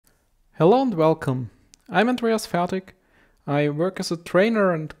Hello and welcome. I'm Andreas. I work as a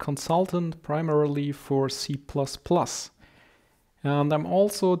trainer and consultant primarily for C++. And I'm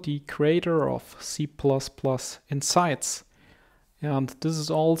also the creator of C++ Insights. And this is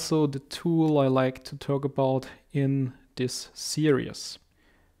also the tool I like to talk about in this series.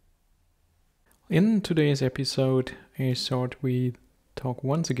 In today's episode, I thought we'd talk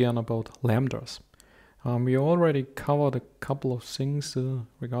once again about lambdas. We already covered a couple of things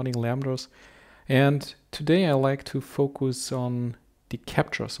regarding lambdas, and today I like to focus on the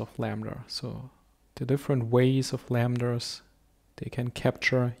captures of lambda, so the different ways of lambdas they can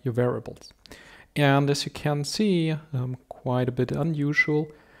capture your variables. And as you can see, quite a bit unusual.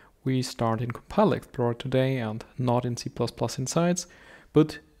 We start in CompileExplorer today and not in C++ Insights,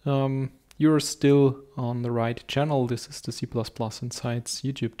 but you're still on the right channel. This is the C++ Insights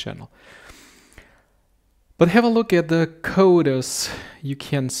YouTube channel. But have a look at the code as you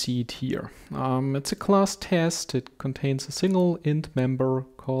can see it here. It's a class test. It contains a single int member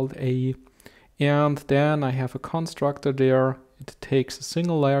called a, and then I have a constructor there. It takes a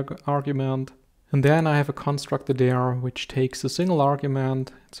single argument, and then I have a constructor there which takes a single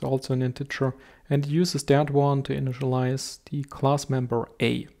argument. It's also an integer, and uses that one to initialize the class member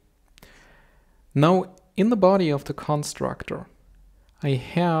a. Now in the body of the constructor I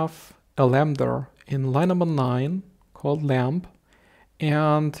have a lambda in line number 9 called lamp,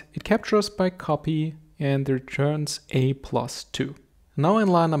 and it captures by copy and returns a plus 2. Now in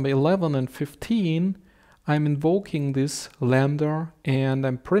line number 11 and 15 I'm invoking this lambda and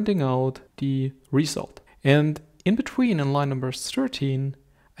I'm printing out the result. And in between, in line number 13,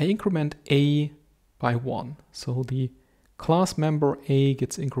 I increment a by 1. So the class member a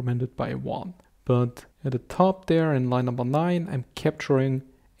gets incremented by 1. But at the top there in line number 9 I'm capturing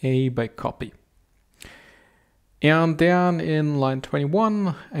a by copy. And then in line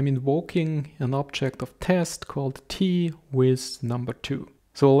 21, I'm invoking an object of test called t with number 2.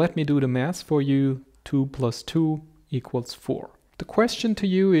 So let me do the math for you. 2 plus 2 equals 4. The question to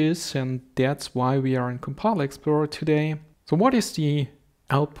you is, and that's why we are in CompileExplorer today, so what is the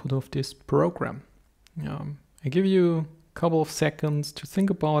output of this program? I give you a couple of seconds to think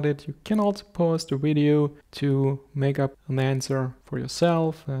about it. You can also pause the video to make up an answer for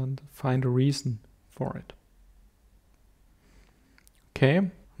yourself and find a reason for it.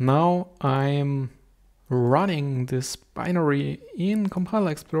 Okay, now I'm running this binary in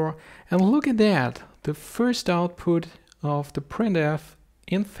CompileExplorer, and look at that. The first output of the printf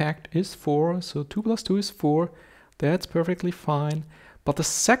in fact is 4, so 2 plus 2 is 4. That's perfectly fine. But the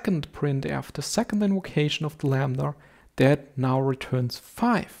second printf, the second invocation of the lambda, that now returns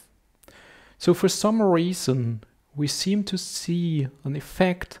 5. So for some reason we seem to see an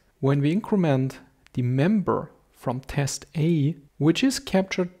effect when we increment the member from test A, which is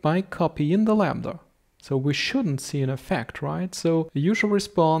captured by copy in the lambda. So we shouldn't see an effect, right? So the usual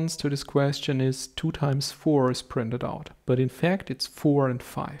response to this question is 2 times 4 is printed out, but in fact it's 4 and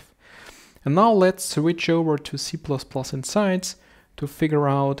 5. And now let's switch over to C++ Insights to figure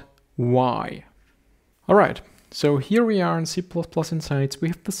out why. All right, so here we are in C++ Insights. We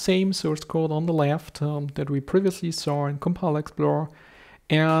have the same source code on the left that we previously saw in CompileExplorer.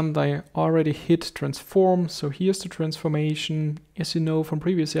 And I already hit transform, so here's the transformation. As you know from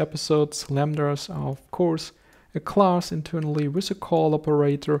previous episodes, lambdas are of course a class internally with a call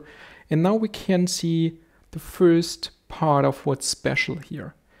operator. And now we can see the first part of what's special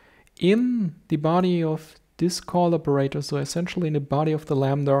here. In the body of this call operator, so essentially in the body of the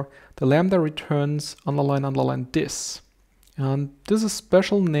lambda returns underline this. And this is a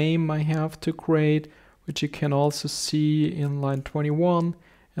special name I have to create, which you can also see in line 21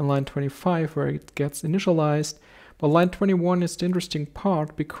 and line 25 where it gets initialized. But line 21 is the interesting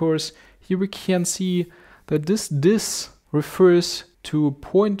part because here we can see that this refers to a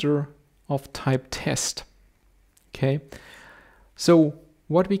pointer of type test. Okay, so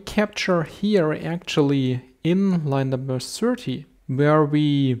what we capture here actually in line number 30, where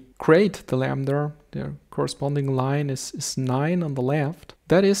we create the lambda, the corresponding line is 9 on the left.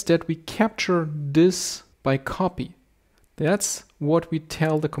 That is that we capture this by copy. That's what we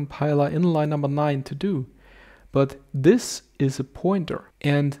tell the compiler in line number 9 to do. But this is a pointer,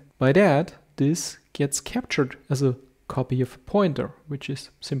 and by that this gets captured as a copy of a pointer, which is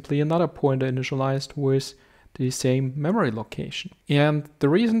simply another pointer initialized with the same memory location. And the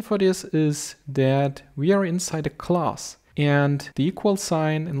reason for this is that we are inside a class, and the equal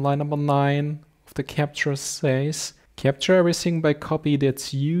sign in line number 9 of the capture says capture everything by copy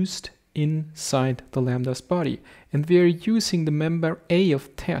that's used inside the lambda's body. And we are using the member a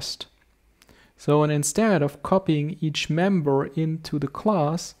of test. So and instead of copying each member into the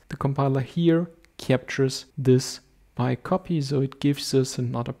class, the compiler here captures this by copy, so it gives us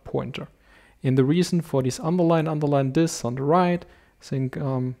another pointer. And the reason for this underline this on the right, I think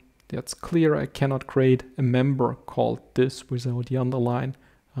that's clear. I cannot create a member called this without the underline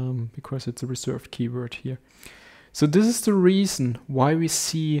because it's a reserved keyword here. So this is the reason why we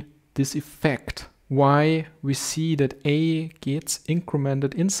see this effect, why we see that A gets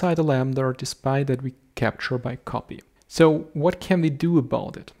incremented inside a lambda despite that we capture by copy. So what can we do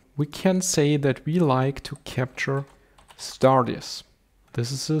about it? We can say that we like to capture this.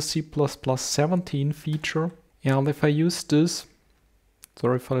 This is a C++ 17 feature. And if I use this,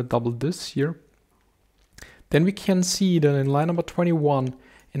 sorry for the double this here, then we can see that in line number 21,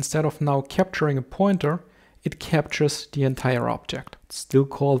 instead of now capturing a pointer, it captures the entire object. It's still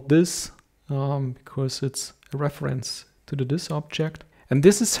called this because it's a reference to the this object. And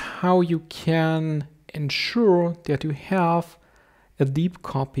this is how you can ensure that you have a deep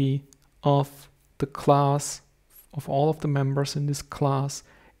copy of the class, of all of the members in this class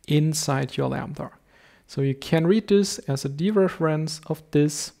inside your lambda. So you can read this as a dereference of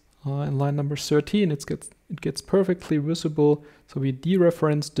this in line number 13. It gets perfectly visible. So we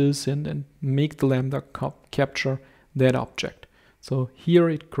dereference this and make the lambda capture that object. So here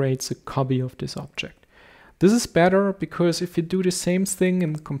it creates a copy of this object. This is better because if you do the same thing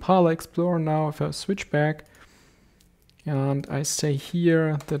in the Compiler Explorer now, if I switch back and I say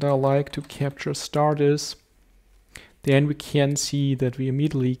here that I like to capture this, then we can see that we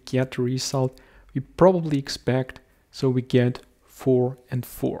immediately get the result we probably expect. So we get 4 and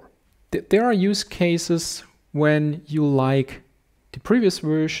 4. There are use cases when you like the previous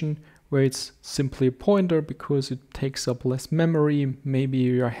version where it's simply a pointer because it takes up less memory. Maybe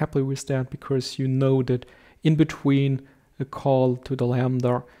you are happy with that because you know that in between a call to the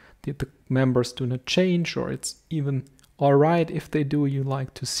lambda the members do not change, or it's even alright if they do. You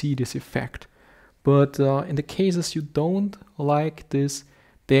like to see this effect. But in the cases you don't like this,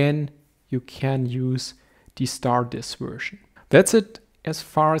 then you can use the this version. That's it as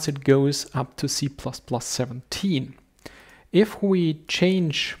far as it goes up to C++ 17. If we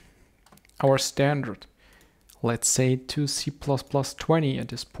change our standard, let's say to C++ 20 at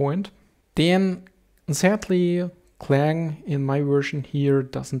this point, then sadly Clang in my version here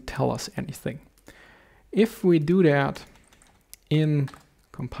doesn't tell us anything. If we do that in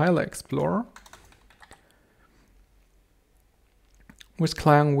Compiler Explorer, with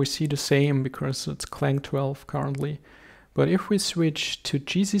Clang we see the same because it's Clang 12 currently. But if we switch to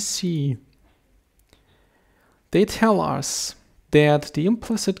GCC, they tell us that the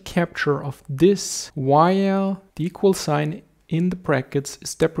implicit capture of this while the equal sign in the brackets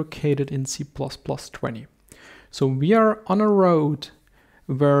is deprecated in C++ 20. So we are on a road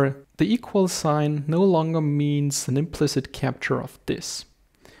where the equal sign no longer means an implicit capture of this.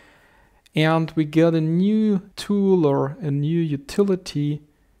 And we get a new tool or a new utility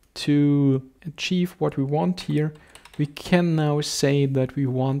to achieve what we want here. We can now say that we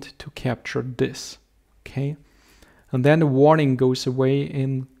want to capture this, okay? And then the warning goes away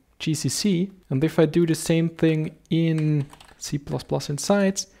in GCC. And if I do the same thing in C++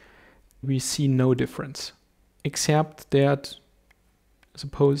 inside, we see no difference, except that as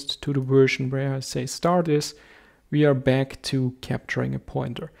opposed to the version where I say this, we are back to capturing a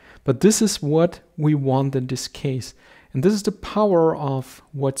pointer. But this is what we want in this case. And this is the power of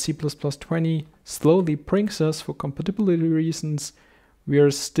what C++ 20 slowly brings us for compatibility reasons. We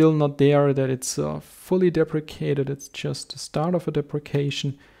are still not there that it's fully deprecated. It's just the start of a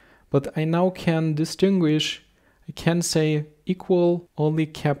deprecation. But I now can distinguish. I can say equal only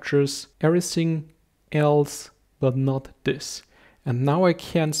captures everything else but not this. And now I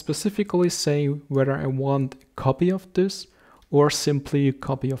can specifically say whether I want a copy of this or simply a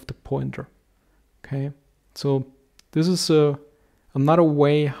copy of the pointer. Okay, so this is another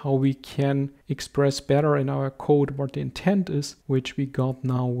way how we can express better in our code what the intent is, which we got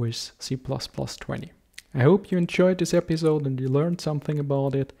now with C++ 20. I hope you enjoyed this episode and you learned something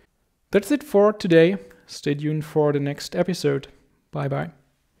about it. That's it for today. Stay tuned for the next episode. Bye bye.